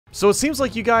So it seems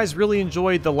like you guys really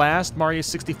enjoyed the last Mario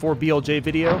 64 BLJ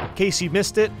video. In case you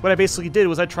missed it, what I basically did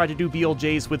was I tried to do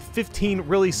BLJs with 15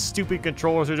 really stupid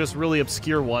controllers or just really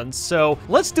obscure ones. So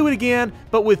let's do it again,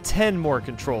 but with 10 more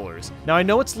controllers. Now I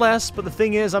know it's less, but the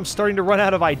thing is I'm starting to run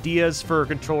out of ideas for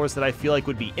controllers that I feel like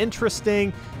would be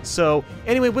interesting. So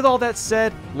anyway, with all that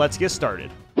said, let's get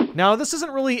started. Now this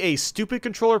isn't really a stupid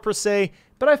controller per se,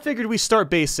 but I figured we start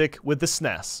basic with the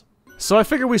SNES. So I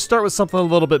figured we start with something a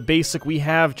little bit basic. We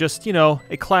have just, you know,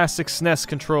 a classic SNES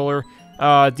controller.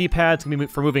 D-pad's gonna be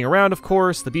for moving around, of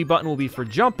course. The B button will be for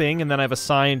jumping, and then I've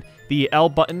assigned the L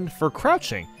button for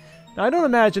crouching. Now I don't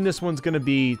imagine this one's gonna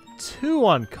be too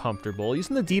uncomfortable.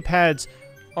 Using the D-pads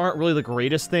aren't really the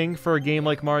greatest thing for a game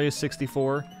like Mario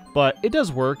 64, but it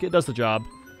does work, it does the job.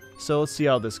 So let's see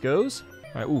how this goes.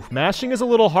 Alright, ooh, mashing is a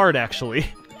little hard, actually.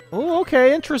 Oh,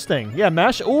 okay, interesting. Yeah,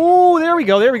 mash. Oh, there we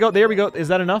go, there we go, there we go. Is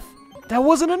that enough? That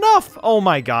wasn't enough! Oh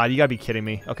my god, you gotta be kidding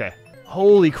me. Okay.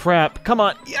 Holy crap. Come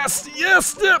on. Yes!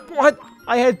 Yes! What?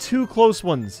 I had 2 close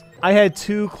ones. I had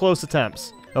 2 close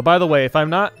attempts. Oh, by the way, if I'm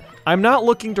not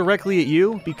looking directly at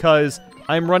you because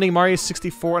I'm running Mario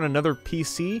 64 on another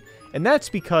PC, and that's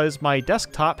because my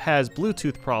desktop has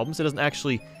Bluetooth problems. It doesn't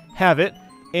actually have it,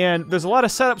 and there's a lot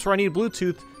of setups where I need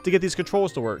Bluetooth to get these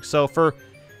controls to work. So for...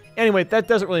 Anyway, that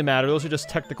doesn't really matter. Those are just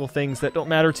technical things that don't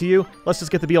matter to you. Let's just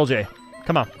get the BLJ.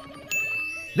 Come on.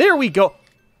 There we go.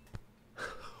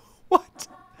 What?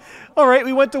 Alright,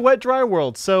 we went to Wet Dry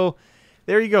World, so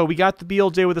there you go. We got the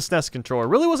BLJ with a SNES controller.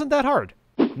 Really wasn't that hard.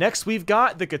 Next, we've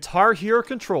got the Guitar Hero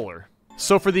controller.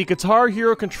 So for the Guitar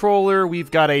Hero controller, we've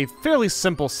got a fairly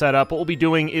simple setup. What we'll be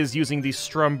doing is using the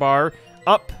strum bar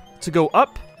up to go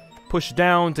up, push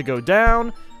down to go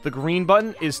down. The green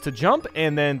button is to jump,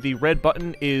 and then the red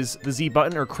button is the Z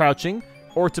button, or crouching,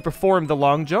 or to perform the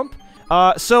long jump.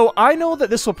 So I know that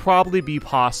this will probably be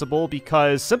possible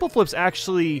because Simple Flip's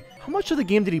actually... How much of the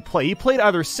game did he play? He played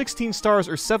either 16 stars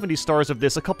or 70 stars of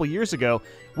this a couple years ago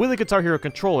with a Guitar Hero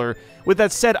controller. With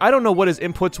that said, I don't know what his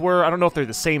inputs were. I don't know if they're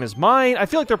the same as mine. I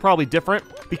feel like they're probably different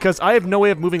because I have no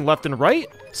way of moving left and right.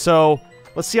 So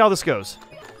let's see how this goes.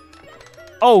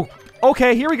 Oh,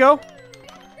 okay, here we go.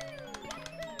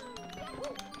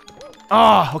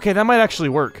 Ah, okay, that might actually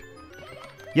work.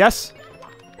 Yes?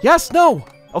 Yes, no!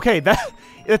 Okay,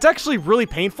 it's actually really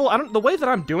painful. The way that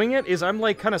I'm doing it is I'm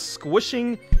like kind of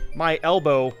squishing my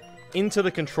elbow into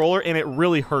the controller and it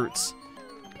really hurts.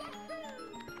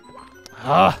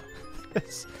 Ah,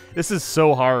 this is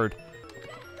so hard.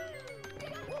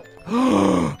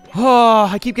 Oh,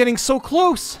 I keep getting so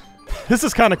close. This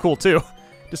is kind of cool too.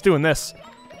 Just doing this.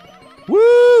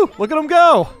 Woo! Look at him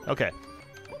go. Okay.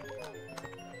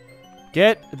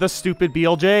 Get the stupid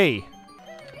BLJ.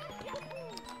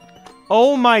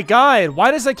 Oh my god,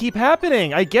 why does that keep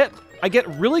happening? I get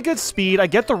really good speed, I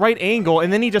get the right angle,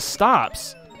 and then he just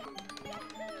stops.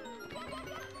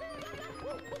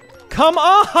 Come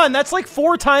on! That's like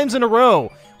 4 times in a row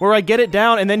where I get it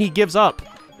down and then he gives up.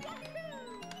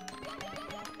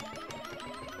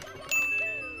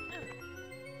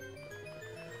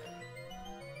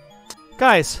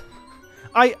 Guys,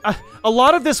 a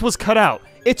lot of this was cut out.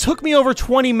 It took me over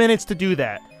 20 minutes to do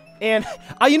that. And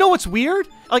you know what's weird?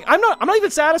 Like, I'm not even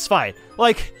satisfied.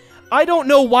 Like, I don't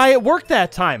know why it worked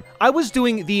that time. I was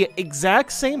doing the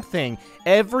exact same thing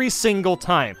every single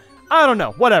time. I don't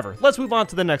know. Whatever. Let's move on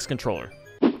to the next controller.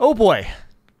 Oh boy.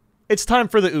 It's time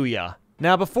for the Ouya.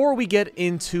 Now, before we get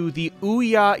into the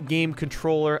Ouya game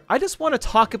controller, I just want to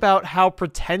talk about how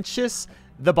pretentious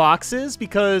the box is,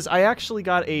 because I actually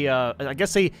got I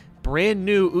guess a brand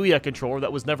new Ouya controller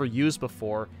that was never used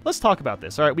before. Let's talk about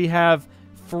this. All right, we have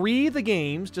Free the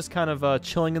Games, just kind of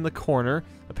chilling in the corner.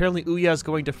 Apparently Ouya is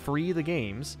going to free the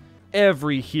games.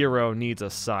 Every hero needs a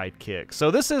sidekick.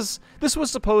 So this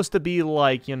was supposed to be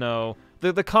like, you know,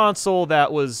 the console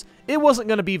that it wasn't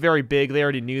going to be very big. They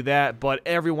already knew that, but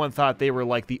everyone thought they were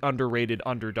like the underrated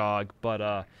underdog.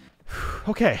 But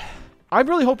okay. I'm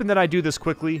really hoping that I do this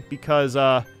quickly because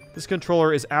this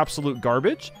controller is absolute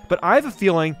garbage. But I have a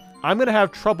feeling I'm going to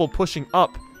have trouble pushing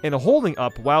up and holding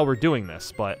up while we're doing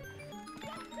this, but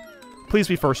please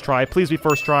be first try. Please be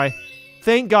first try.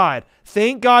 Thank God.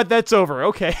 Thank God that's over.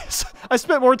 Okay. So I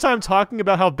spent more time talking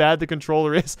about how bad the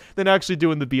controller is than actually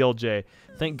doing the BLJ.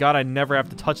 Thank God I never have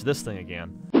to touch this thing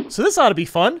again. So this ought to be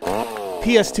fun.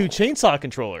 PS2 chainsaw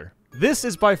controller. This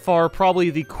is by far probably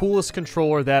the coolest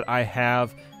controller that I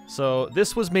have. So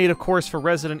this was made, of course, for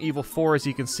Resident Evil 4, as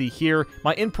you can see here.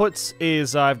 My inputs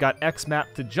is I've got X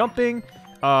mapped to jumping.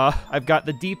 I've got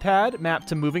the D-pad mapped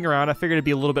to moving around. I figured it'd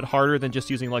be a little bit harder than just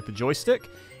using like the joystick.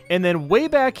 And then way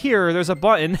back here, there's a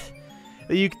button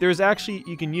that you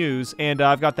can use, and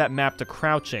I've got that mapped to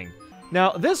crouching.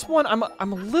 Now, this one, I'm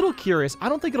a little curious. I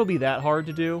don't think it'll be that hard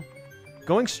to do.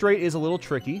 Going straight is a little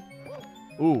tricky.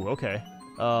 Ooh, okay.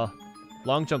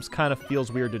 Long jumps kind of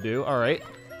feels weird to do. All right.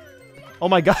 Oh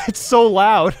my god, it's so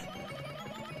loud.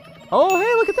 Oh,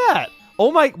 hey, look at that.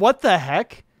 Oh my, what the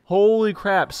heck? Holy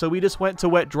crap. So we just went to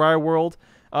Wet Dry World.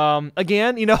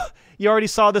 Again, you know, you already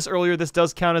saw this earlier. This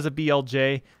does count as a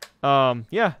BLJ.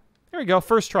 Yeah, there we go.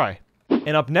 First try.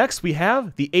 And up next, we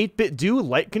have the 8-bit Do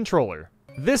Light Controller.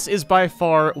 This is by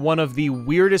far one of the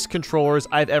weirdest controllers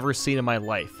I've ever seen in my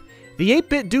life. The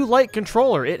 8-bit Do Light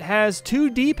Controller, it has 2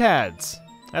 D-pads.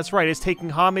 That's right, it's taking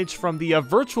homage from the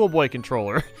Virtual Boy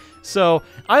controller. So,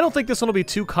 I don't think this one will be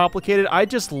too complicated. I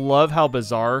just love how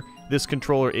bizarre this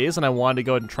controller is, and I wanted to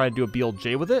go ahead and try to do a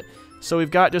BLJ with it. So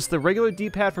we've got just the regular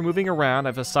D-pad for moving around.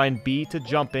 I've assigned B to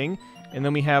jumping, and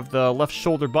then we have the left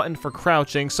shoulder button for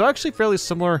crouching. So actually fairly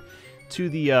similar to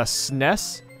the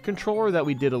SNES controller that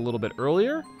we did a little bit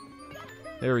earlier.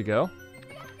 There we go.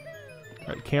 All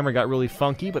right, camera got really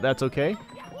funky, but that's okay.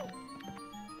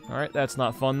 All right, that's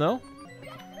not fun though.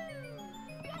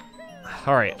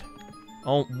 All right.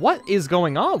 Oh, what is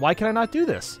going on? Why can I not do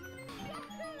this?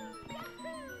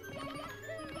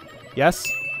 Yes?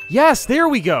 Yes, there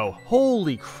we go.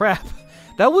 Holy crap.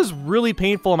 That was really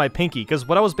painful on my pinky, because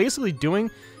what I was basically doing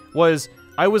was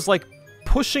I was like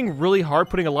pushing really hard,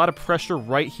 putting a lot of pressure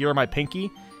right here on my pinky,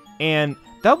 and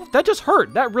that just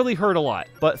hurt. That really hurt a lot.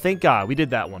 But thank God we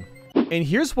did that one. And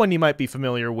here's one you might be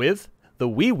familiar with, the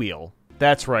Wii Wheel.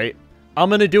 That's right. I'm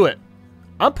gonna do it.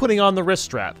 I'm putting on the wrist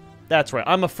strap. That's right,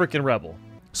 I'm a freaking rebel.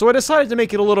 So I decided to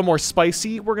make it a little more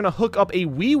spicy. We're gonna hook up a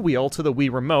Wii Wheel to the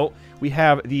Wii Remote. We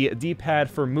have the D-pad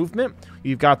for movement.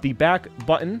 You've got the back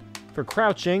button for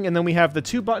crouching, and then we have the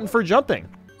 2 button for jumping.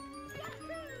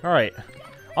 All right.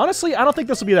 Honestly, I don't think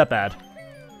this will be that bad.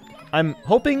 I'm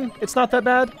hoping it's not that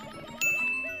bad.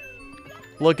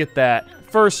 Look at that.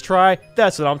 First try,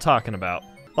 that's what I'm talking about.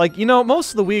 Like, you know,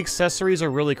 most of the Wii accessories are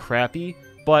really crappy,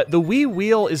 but the Wii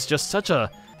Wheel is just such a,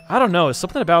 I don't know,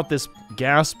 something about this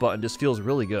gas button just feels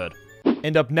really good.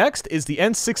 And up next is the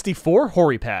N64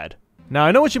 HoriPad. Now,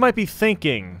 I know what you might be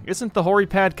thinking. Isn't the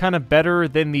HoriPad kind of better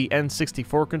than the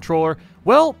N64 controller?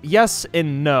 Well, yes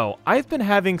and no. I've been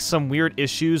having some weird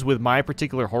issues with my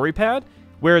particular HoriPad,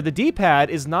 where the D-pad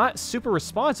is not super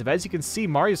responsive. As you can see,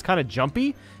 Mario's kind of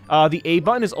jumpy. The A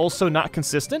button is also not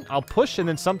consistent. I'll push, and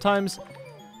then sometimes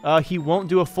he won't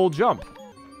do a full jump.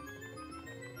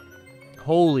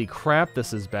 Holy crap,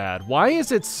 this is bad. Why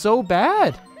is it so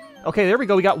bad? Okay, there we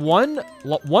go. We got one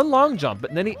long jump,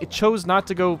 but then it chose not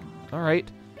to go. All right.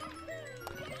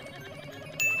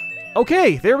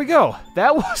 Okay, there we go.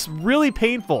 That was really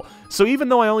painful. So even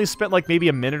though I only spent like maybe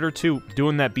a minute or two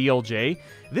doing that BLJ,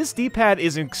 this D-pad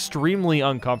is extremely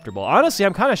uncomfortable. Honestly,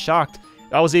 I'm kind of shocked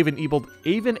I was even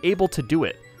able to do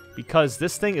it, because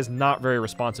this thing is not very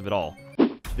responsive at all.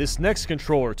 This next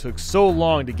controller took so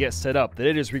long to get set up that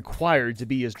it is required to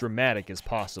be as dramatic as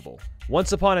possible.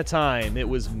 Once upon a time, it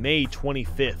was May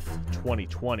 25th,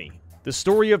 2020. The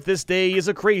story of this day is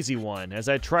a crazy one, as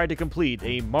I tried to complete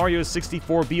a Mario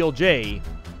 64 BLJ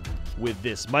with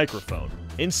this microphone.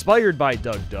 Inspired by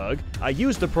Doug, I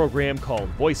used a program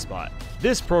called VoiceBot.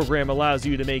 This program allows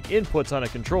you to make inputs on a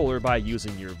controller by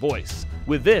using your voice.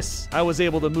 With this, I was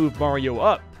able to move Mario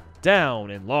up,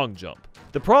 down, and long jump.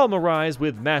 The problem arises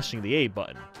with mashing the A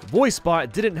button.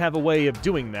 VoiceBot didn't have a way of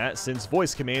doing that since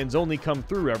voice commands only come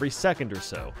through every second or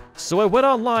so. So I went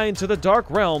online to the dark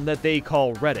realm that they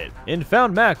call Reddit and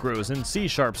found macros and C#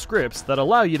 scripts that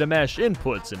allow you to mash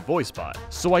inputs in VoiceBot.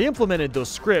 So I implemented those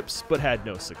scripts but had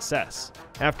no success.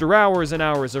 After hours and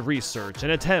hours of research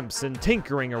and attempts and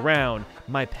tinkering around,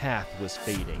 my path was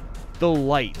fading. The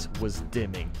light was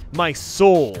dimming. My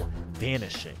soul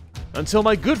vanishing. Until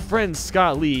my good friend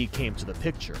Scott Lee came to the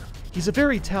picture. He's a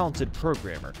very talented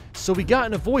programmer, so we got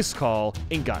in a voice call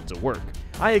and got to work.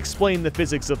 I explained the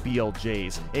physics of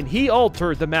BLJs, and he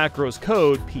altered the macros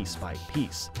code piece by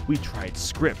piece. We tried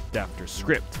script after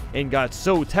script, and got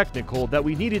so technical that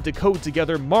we needed to code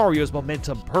together Mario's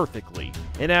momentum perfectly.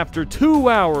 And after 2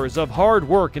 hours of hard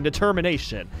work and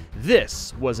determination,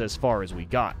 this was as far as we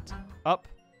got. Up,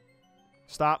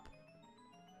 stop,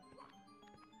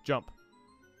 jump.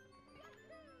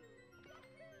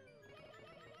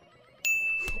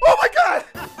 Oh my god!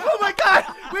 Oh my god!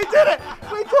 We did it!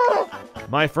 We did it!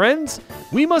 My friends,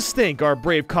 we must thank our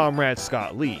brave comrade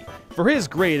Scott Lee. For his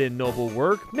great and noble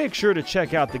work, make sure to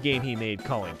check out the game he made,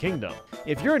 Calling Kingdom.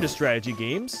 If you're into strategy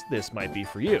games, this might be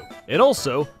for you. And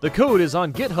also, the code is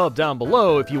on GitHub down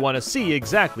below if you want to see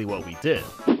exactly what we did.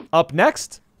 Up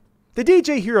next, the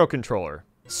DJ Hero controller.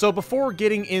 So before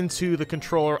getting into the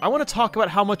controller, I want to talk about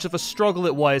how much of a struggle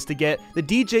it was to get the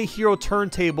DJ Hero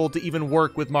turntable to even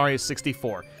work with Mario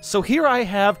 64. So here I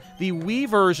have the Wii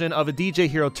version of a DJ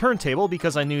Hero turntable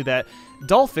because I knew that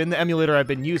Dolphin, the emulator I've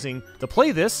been using to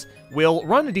play this, will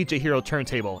run a DJ Hero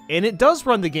turntable, and it does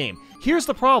run the game. Here's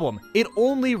the problem. It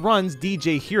only runs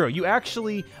DJ Hero. You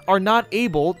actually are not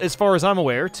able, as far as I'm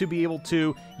aware, to be able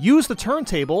to use the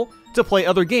turntable to play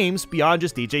other games beyond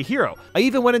just DJ Hero. I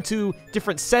even went into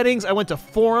different settings, I went to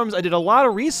forums, I did a lot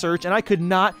of research, and I could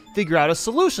not figure out a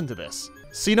solution to this.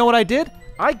 So you know what I did?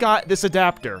 I got this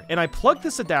adapter, and I plugged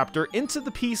this adapter into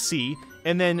the PC,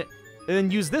 and then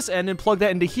use this end and plug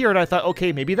that into here, and I thought,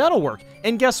 okay, maybe that'll work.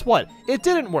 And guess what? It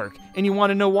didn't work. And you want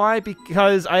to know why?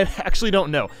 Because I actually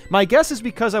don't know. My guess is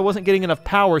because I wasn't getting enough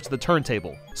power to the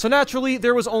turntable. So naturally,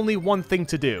 there was only one thing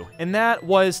to do, and that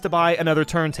was to buy another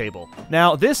turntable.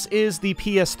 Now, this is the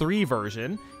PS3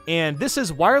 version, and this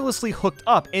is wirelessly hooked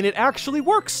up, and it actually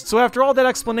works. So after all that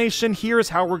explanation, here's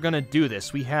how we're gonna do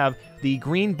this. We have the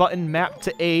green button mapped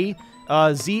to A,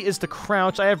 Z is to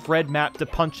crouch. I have red mapped to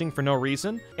punching for no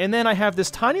reason. And then I have this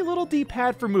tiny little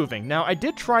D-pad for moving. Now, I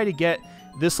did try to get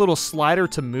this little slider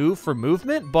to move for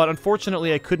movement, but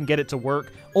unfortunately I couldn't get it to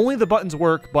work. Only the buttons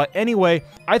work, but anyway,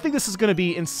 I think this is going to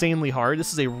be insanely hard.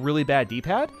 This is a really bad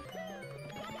D-pad.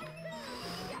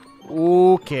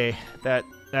 Okay, that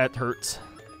hurts.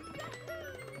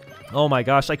 Oh my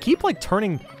gosh, I keep like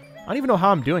turning. I don't even know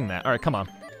how I'm doing that. All right, come on.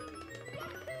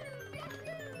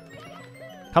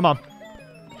 Come on.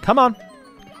 Come on.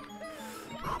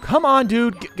 Come on,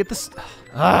 dude. Get this.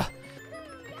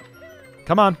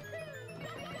 Come on.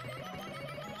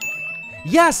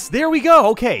 Yes, there we go.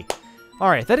 Okay. All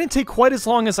right, that didn't take quite as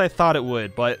long as I thought it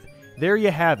would, but there you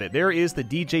have it. There is the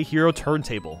DJ Hero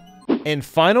turntable. And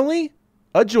finally,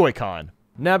 a Joy-Con.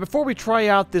 Now, before we try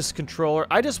out this controller,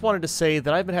 I just wanted to say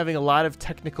that I've been having a lot of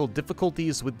technical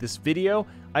difficulties with this video.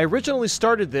 I originally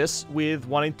started this with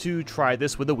wanting to try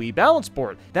this with a Wii balance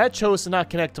board. That chose to not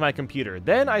connect to my computer.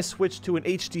 Then I switched to an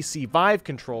HTC Vive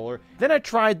controller. Then I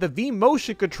tried the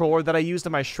V-Motion controller that I used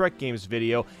in my Shrek Games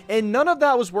video, and none of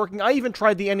that was working. I even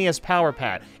tried the NES Power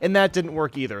Pad, and that didn't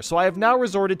work either. So I have now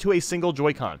resorted to a single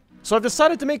Joy-Con. So I've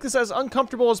decided to make this as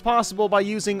uncomfortable as possible by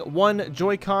using one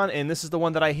Joy-Con, and this is the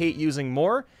one that I hate using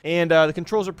more. And the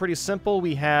controls are pretty simple.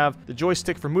 We have the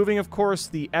joystick for moving, of course,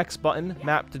 the X button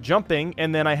mapped to jumping,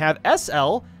 and then I have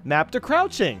SL mapped to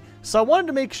crouching. So I wanted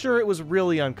to make sure it was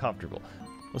really uncomfortable.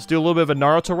 Let's do a little bit of a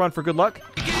Naruto run for good luck.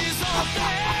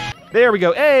 There we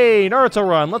go. Hey, Naruto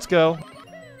run. Let's go.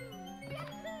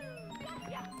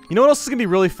 You know what else is going to be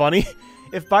really funny?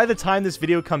 If by the time this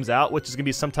video comes out, which is going to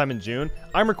be sometime in June,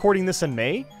 I'm recording this in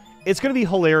May, it's going to be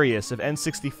hilarious if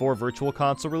N64 Virtual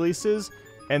Console releases,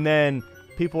 and then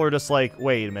people are just like,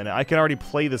 wait a minute, I can already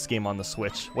play this game on the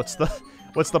Switch. What's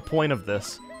the point of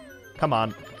this? Come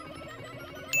on.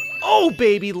 Oh,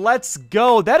 baby, let's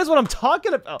go. That is what I'm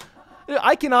talking about.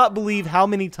 I cannot believe how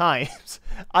many times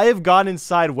I have gone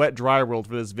inside Wet Dry World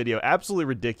for this video. Absolutely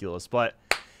ridiculous, but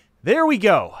there we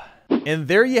go. And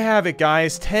there you have it,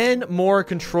 guys. 10 more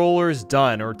controllers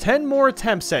done, or 10 more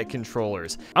attempts at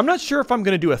controllers. I'm not sure if I'm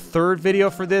going to do a third video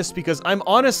for this because I'm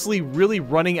honestly really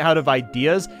running out of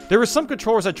ideas. There were some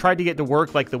controllers I tried to get to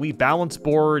work, like the Wii balance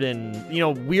board and, you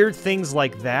know, weird things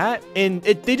like that. And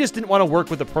they just didn't want to work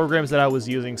with the programs that I was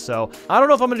using. So I don't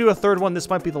know if I'm going to do a third one. This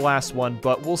might be the last one,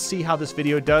 but we'll see how this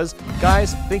video does.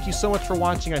 Guys, thank you so much for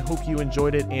watching. I hope you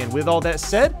enjoyed it. And with all that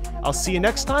said, I'll see you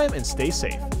next time and stay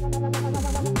safe.